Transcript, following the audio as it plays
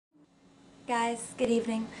guys, good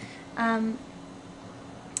evening.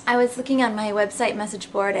 I was looking on my website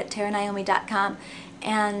message board at terranaomi.com,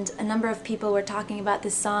 and a number of people were talking about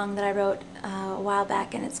this song that I wrote a while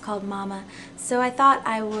back, and it's called Mama. So I thought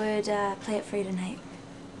I would play it for you tonight.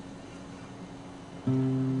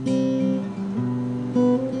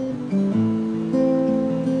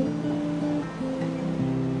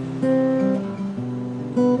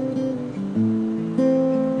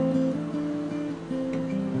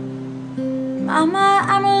 Mama,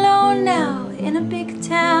 I'm alone now in a big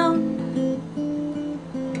town.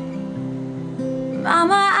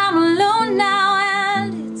 Mama, I'm alone now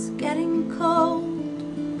and it's getting cold.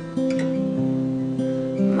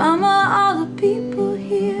 Mama, all the people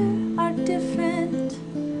here are different.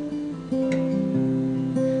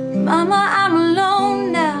 Mama, I'm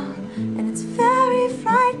alone now and it's very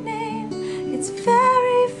frightening. It's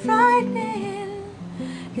very frightening.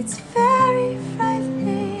 It's very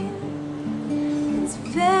frightening. It's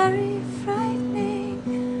very frightening.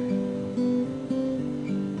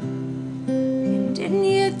 And didn't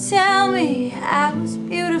you tell me I was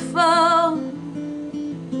beautiful?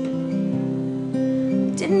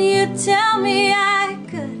 Didn't you tell me I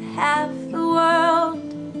could have the world?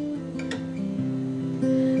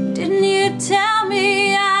 Didn't you tell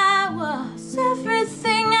me I was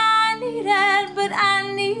everything I needed? But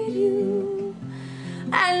I need you.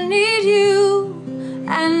 I need you.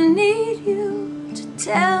 I need you to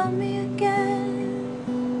tell me again.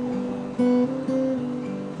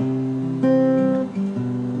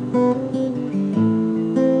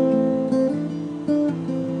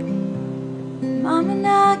 Mama,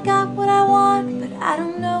 now I got what I want, but I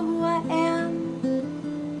don't know who I am.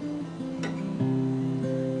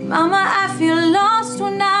 Mama, I feel lost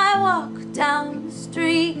when I walk down the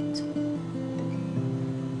street.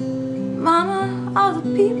 Mama, all the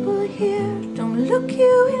people here don't look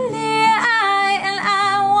you in the eye, and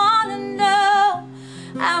I wanna know,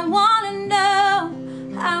 I wanna know,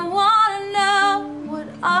 I wanna know, what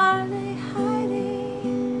are they hiding?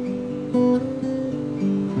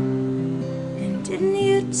 And didn't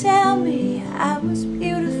you tell me I was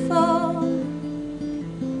beautiful?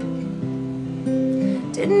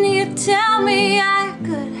 Didn't you tell me I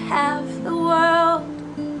could have the world?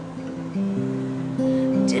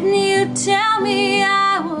 Didn't you tell me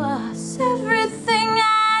I was everything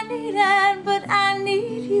I needed? But I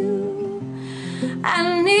need you.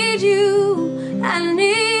 I need you. I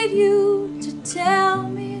need you to tell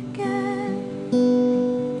me again.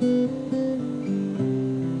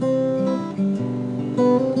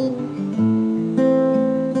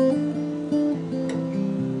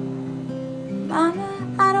 Mama,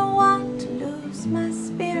 I don't want to lose my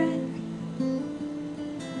spirit.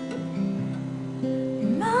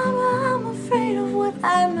 Mama, I'm afraid of what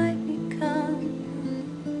I might become.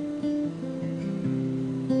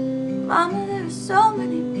 Mama, there are so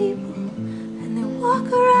many people, and they walk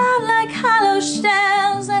around like hollow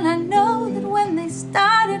shells, and I know that when they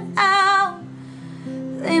started out,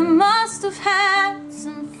 they must have had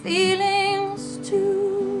some feelings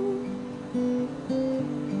too.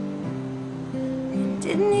 And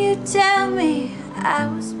didn't you tell me I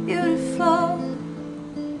was beautiful?